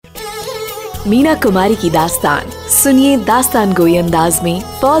मीना कुमारी की दास्तान सुनिए दास्तान गोई अंदाज में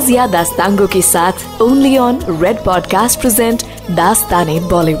फौजिया दास्तांगो के साथ only on red podcast present Dastane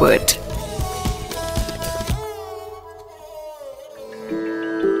Bollywood.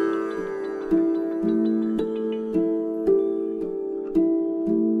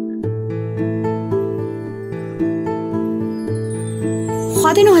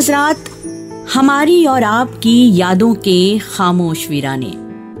 ख्वातीनो हजरात, हमारी और आपकी यादों के खामोश वीराने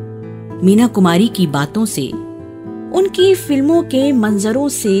मीना कुमारी की बातों से, उनकी फिल्मों के मंजरों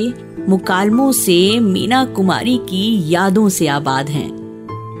से, मुकालमों से मीना कुमारी की यादों से आबाद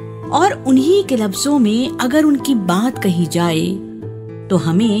हैं। और उन्हीं के लफ्जों में अगर उनकी बात कही जाए तो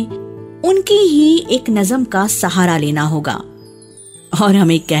हमें उनकी ही एक नज़म का सहारा लेना होगा और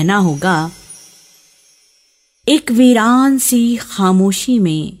हमें कहना होगा, एक वीरान सी खामोशी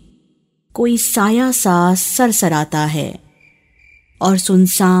में कोई साया सा सरसराता है और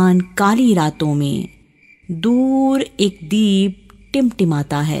सुनसान काली रातों में दूर एक दीप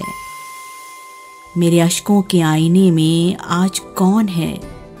टिमटिमाता है। मेरे अश्कों के आईने में आज कौन है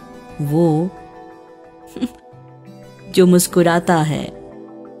वो जो मुस्कुराता है?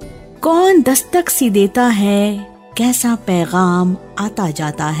 कौन दस्तक सी देता है? कैसा पैगाम आता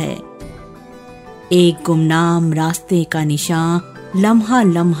जाता है? एक गुमनाम रास्ते का निशान लम्हा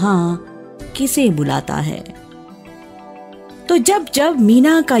लम्हा किसे बुलाता है? तो जब जब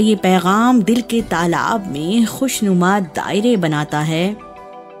मीना का ये पैगाम दिल के तालाब में खुशनुमा दायरे बनाता है,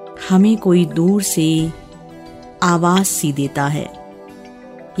 हमें कोई दूर से आवाज सी देता है।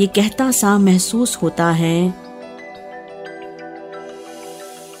 ये कहता सा महसूस होता है,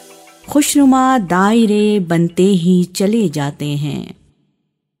 खुशनुमा दायरे बनते ही चले जाते हैं,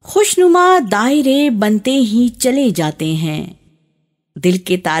 खुशनुमा दायरे बनते ही चले जाते हैं। दिल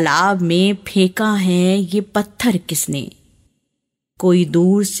के तालाब में फेंका है ये पत्थर किसने? कोई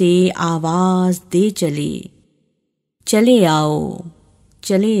दूर से आवाज दे चले, चले आओ,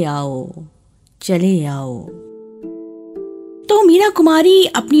 चले आओ, चले आओ। तो मीना कुमारी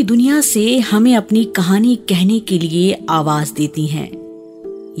अपनी दुनिया से हमें अपनी कहानी कहने के लिए आवाज देती हैं।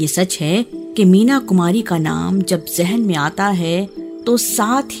 ये सच है कि मीना कुमारी का नाम जब जहन में आता है तो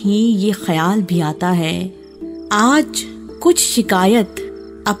साथ ही ये ख्याल भी आता है, आज कुछ शिकायत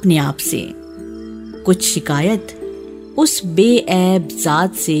अपने आप से, कुछ शिकायत उस बेऐब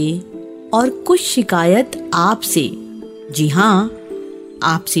जात से और कुछ शिकायत आपसे, जी हाँ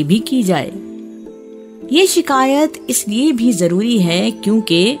आपसे भी की जाए। ये शिकायत इसलिए भी जरूरी है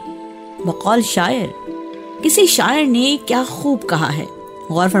क्योंकि बकौल शायर, किसी शायर ने क्या खूब कहा है,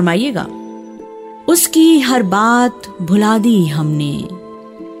 गौर फरमाइएगा। उसकी हर बात भुला दी हमने,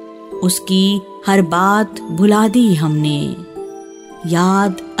 उसकी हर बात भुला दी हमने,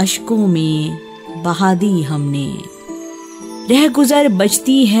 याद अश्कों में बहा दी हमने। रह गुजर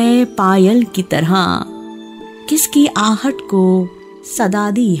बजती है पायल की तरह, किसकी आहट को सदा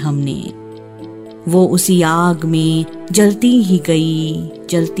दी हमने। वो उसी आग में जलती ही गई,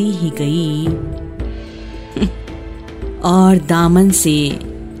 जलती ही गई और दामन से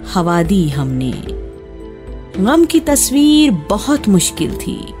हवा दी हमने। गम की तस्वीर बहुत मुश्किल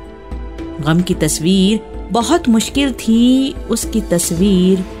थी, गम की तस्वीर बहुत मुश्किल थी, उसकी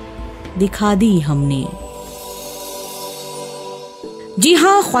तस्वीर दिखा दी हमने। जी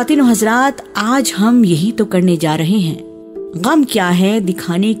हाँ ख्वातीनो हजरात, आज हम यही तो करने जा रहे हैं। गम क्या है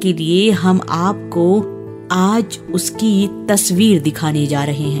दिखाने के लिए हम आपको आज उसकी तस्वीर दिखाने जा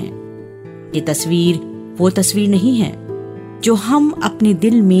रहे हैं। ये तस्वीर वो तस्वीर नहीं है जो हम अपने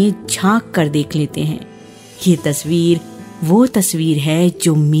दिल में झांक कर देख लेते हैं। ये तस्वीर वो तस्वीर है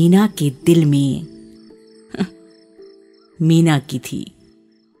जो मीना के दिल में मीना की थी।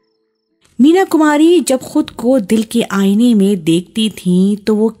 मीना कुमारी जब खुद को दिल के आईने में देखती थीं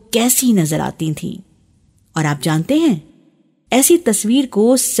तो वो कैसी नजर आती थीं? और आप जानते हैं, ऐसी तस्वीर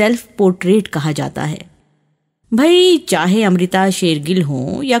को सेल्फ पोर्ट्रेट कहा जाता है। भाई चाहे अमृता शेरगिल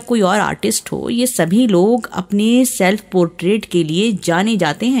हो या कोई और आर्टिस्ट हो, ये सभी लोग अपने सेल्फ पोर्ट्रेट के लिए जाने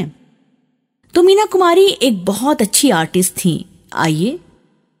जाते हैं। तो मीना कुमारी एक बहुत अच्छी आर्टिस्ट थीं। आइए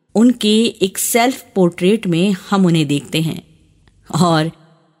उनके एक सेल्फ पोर्ट्रेट में हम उन्हें देखते हैं और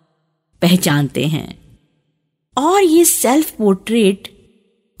पहचानते हैं। और ये सेल्फ पोर्ट्रेट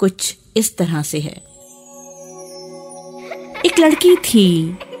कुछ इस तरह से है। एक लड़की थी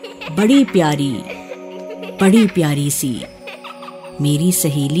बड़ी प्यारी सी, मेरी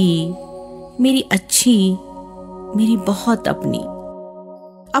सहेली, मेरी अच्छी, मेरी बहुत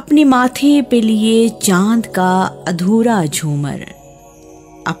अपने माथे पे लिए चांद का अधूरा झूमर,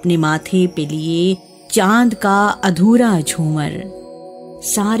 अपने माथे पे लिए चांद का अधूरा झूमर,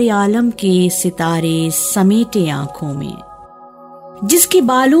 सारे आलम के सितारे समेटे आंखों में। जिसके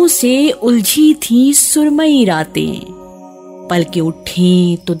बालों से उलझी थी सुरमई रातें, पलके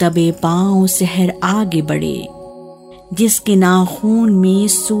उठे तो दबे पांव शहर आगे बढ़े, जिसके नाखून में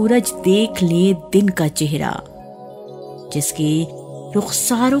सूरज देख ले दिन का चेहरा, जिसके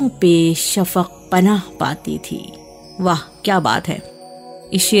रुखसारों पे शफक पनाह पाती थी। वाह क्या बात है,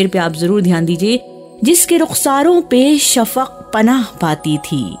 इस शेर पे आप जरूर ध्यान दीजिए। जिसके रुखसारों पे शफक पनाह पाती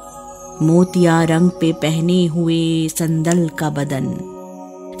थी, मोतिया रंग पे पहने हुए संदल का बदन,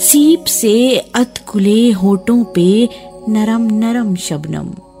 सीप से अधकुले होठों पे नरम नरम शबनम,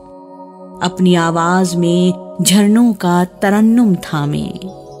 अपनी आवाज में झरनों का तरन्नुम थामे।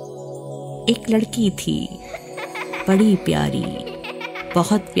 एक लड़की थी बड़ी प्यारी,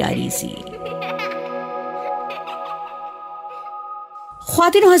 बहुत प्यारी सी।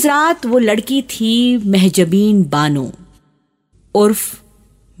 ख्वातीन हजरात, वो लड़की थी महजबीन बानो उर्फ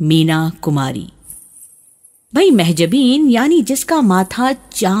मीना कुमारी। भाई महजबीन यानी जिसका माथा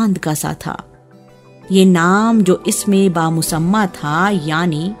चांद का सा था। ये नाम जो इसमें बामुसम्मा था,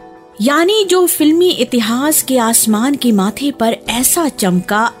 यानी जो फिल्मी इतिहास के आसमान के माथे पर ऐसा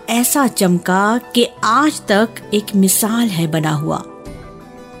चमका कि आज तक एक मिसाल है बना हुआ।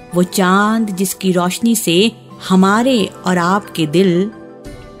 वो चांद जिसकी रोशनी से हमारे और आपके दिल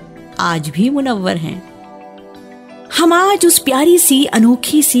आज भी मुनव्वर हैं। हम आज उस प्यारी सी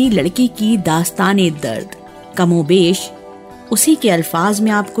अनोखी सी लड़की की दास्ताने दर्द कमोबेश उसी के अल्फाज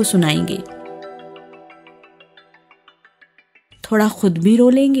में आपको सुनाएंगे। थोड़ा खुद भी रो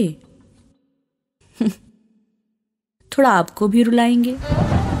लेंगे, थोड़ा आपको भी रुलाएंगे।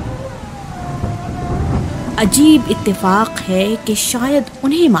 अजीब इत्तेफाक है कि शायद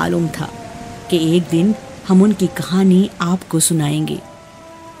उन्हें मालूम था कि एक दिन हम उनकी कहानी आपको सुनाएंगे,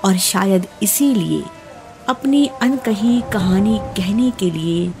 और शायद इसीलिए अपनी अनकही कहानी कहने के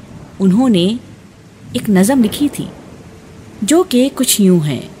लिए उन्होंने एक नज़म लिखी थी जो कि कुछ यूं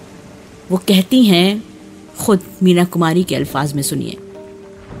है। वो कहती हैं, खुद मीना कुमारी के अल्फाज में सुनिए।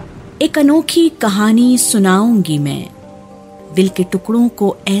 एक अनोखी कहानी सुनाऊंगी मैं, दिल के टुकड़ों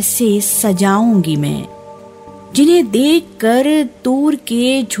को ऐसे सजाऊंगी मैं, जिन्हें देखकर दूर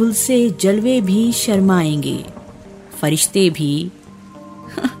के झुलसे जलवे भी शर्माएंगे, फरिश्ते भी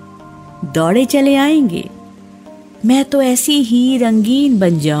दौड़े चले आएंगे। मैं तो ऐसी ही रंगीन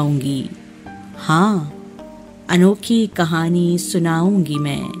बन जाऊंगी। हाँ, अनोखी कहानी सुनाऊंगी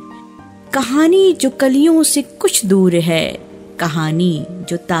मैं, कहानी जो कलियों से कुछ दूर है, कहानी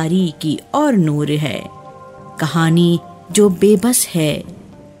जो तारीकी और नूर है, कहानी जो बेबस है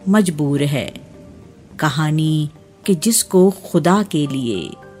मजबूर है, कहानी कि जिसको खुदा के लिए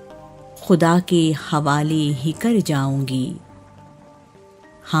खुदा के हवाले ही कर जाऊंगी।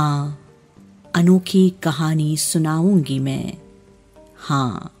 हाँ, अनोखी कहानी सुनाऊंगी मैं।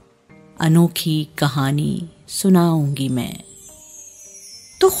 हाँ, अनोखी कहानी सुनाऊंगी मैं।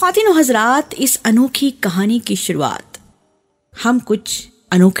 तो ख्वातीन हजरात, इस अनोखी कहानी की शुरुआत हम कुछ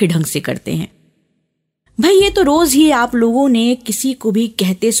अनोखे ढंग से करते हैं। भाई ये तो रोज ही आप लोगों ने किसी को भी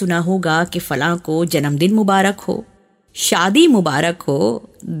कहते सुना होगा कि फलां को जन्मदिन मुबारक हो, शादी मुबारक हो,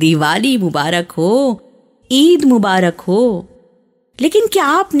 दिवाली मुबारक हो, ईद मुबारक हो। लेकिन क्या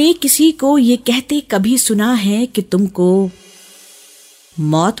आपने किसी को ये कहते कभी सुना है कि तुमको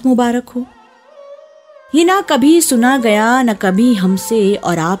मौत मुबारक हो? ये ना कभी सुना गया, न कभी हमसे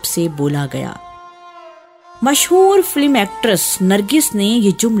और आपसे बोला गया। मशहूर फिल्म एक्ट्रेस नरगिस ने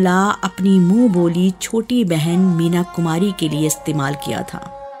ये जुमला अपनी मुंह बोली छोटी बहन मीना कुमारी के लिए इस्तेमाल किया था।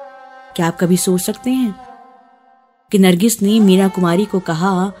 क्या आप कभी सोच सकते हैं कि नरगिस ने मीना कुमारी को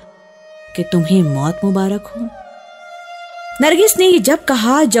कहा कि तुम्हें मौत मुबारक हो? नरगिस ने ये जब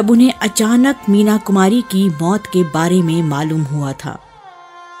कहा जब उन्हें अचानक मीना कुमारी की मौत के बारे में मालूम हुआ था।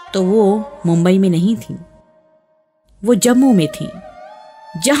 तो वो मुंबई में नहीं थी, वो जम्मू में थी,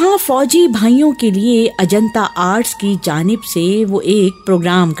 जहां फौजी भाइयों के लिए अजंता आर्ट्स की जानिब से वो एक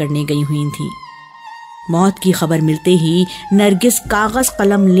प्रोग्राम करने गई हुई थी। मौत की खबर मिलते ही नरगिस कागज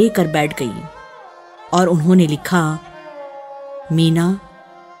कलम लेकर बैठ गई और उन्होंने लिखा, मीना,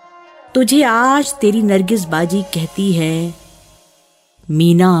 तुझे आज तेरी नरगिस बाजी कहती है,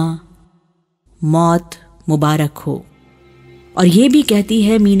 मीना, मौत मुबारक हो। और ये भी कहती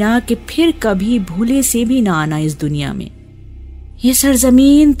है मीना कि फिर कभी भूले से भी ना आना इस दुनिया में। ये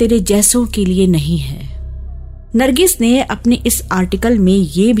सरजमीन तेरे जैसों के लिए नहीं है। नरगिस ने अपने इस आर्टिकल में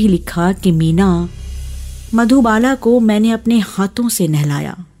ये भी लिखा कि मीना, मधुबाला को मैंने अपने हाथों से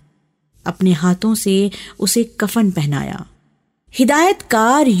नहलाया, अपने हाथों से उसे कफन पहनाया।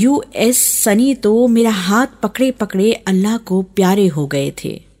 हिदायतकार US सनी तो मेरा हाथ पकड़े पकड़े अल्लाह को प्यारे हो गए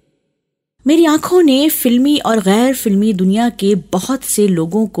थे। मेरी आंखों ने फिल्मी और गैर फिल्मी दुनिया के बहुत से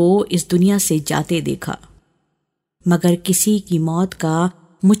लोगों को इस दुनिया से जाते देखा। मगर किसी की मौत का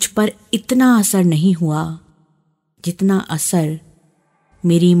मुझ पर इतना असर नहीं हुआ जितना असर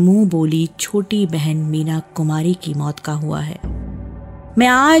मेरी मुंह बोली छोटी बहन मीना कुमारी की मौत का हुआ है। मैं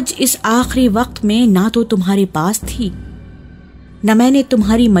आज इस आखिरी वक्त में ना तो तुम्हारे पास थी, न मैंने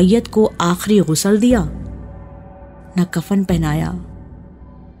तुम्हारी मैयत को आखिरी गुस्ल दिया, न कफन पहनाया,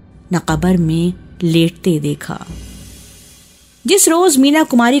 न कब्र में लेटते देखा। जिस रोज मीना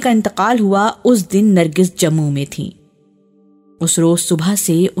कुमारी का इंतकाल हुआ उस दिन नरगिस जम्मू में थी। उस रोज सुबह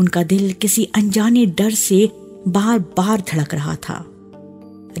से उनका दिल किसी अनजाने डर से बार बार धड़क रहा था।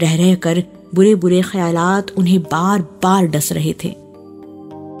 रह रह कर बुरे बुरे ख्यालात उन्हें बार बार डस रहे थे।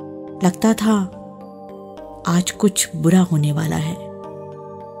 लगता था आज कुछ बुरा होने वाला है,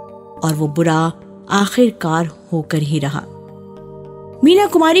 और वो बुरा आखिरकार होकर ही रहा। मीना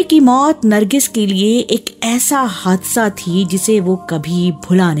कुमारी की मौत नरगिस के लिए एक ऐसा हादसा थी जिसे वो कभी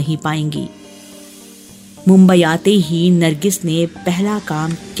भुला नहीं पाएंगी। मुंबई आते ही नरगिस ने पहला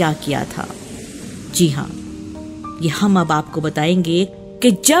काम क्या किया था? जी हाँ, ये हम अब आपको बताएंगे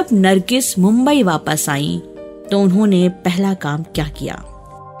कि जब नरगिस मुंबई वापस आई तो उन्होंने पहला काम क्या किया।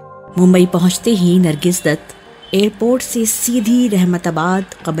 मुंबई पहुंचते ही नरगिस दत्त एयरपोर्ट से सीधी रहमताबाद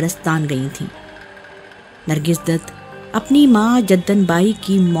कब्रिस्तान गई थी। नरगिस दत्त अपनी माँ जद्दन बाई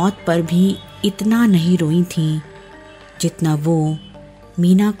की मौत पर भी इतना नहीं रोई थीं जितना वो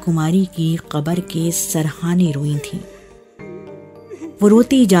मीना कुमारी की कब्र के सरहाने रोई थीं। वो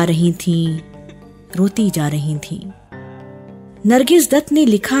रोती जा रही थीं, रोती जा रही थीं। नरगिस दत्त ने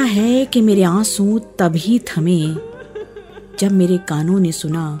लिखा है कि मेरे आंसू तभी थमे जब मेरे कानों ने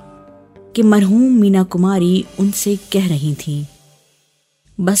सुना कि मरहूम मीना कुमारी उनसे कह रही थी,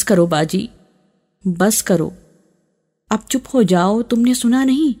 बस करो बाजी, बस करो, अब चुप हो जाओ। तुमने सुना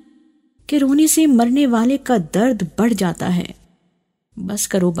नहीं कि रोने से मरने वाले का दर्द बढ़ जाता है। बस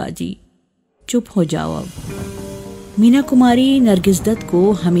करो बाजी, चुप हो जाओ अब। मीना कुमारी नरगिस दत्त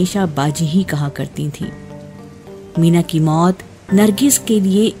को हमेशा बाजी ही कहा करती थी। मीना की मौत नरगिस के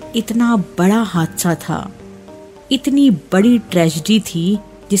लिए इतना बड़ा हादसा था, इतनी बड़ी ट्रेजेडी थी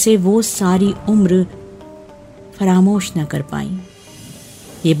जिसे वो सारी उम्र फरामोश न कर पाई।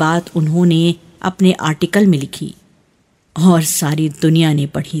 ये बात उन्होंने अपने आर्टिकल में लिखी और सारी दुनिया ने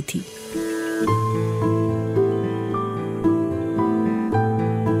पढ़ी थी।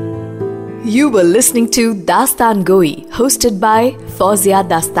 You were listening to Dastan Goi, hosted by Fauzia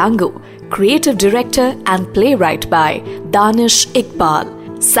Dastango, creative director and playwright by Danish Iqbal,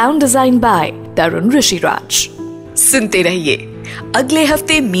 sound design by Tarun Rishiraj. सुनते रहिए अगले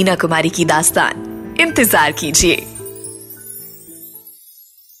हफ्ते मीना कुमारी की दास्तान। इंतजार कीजिए।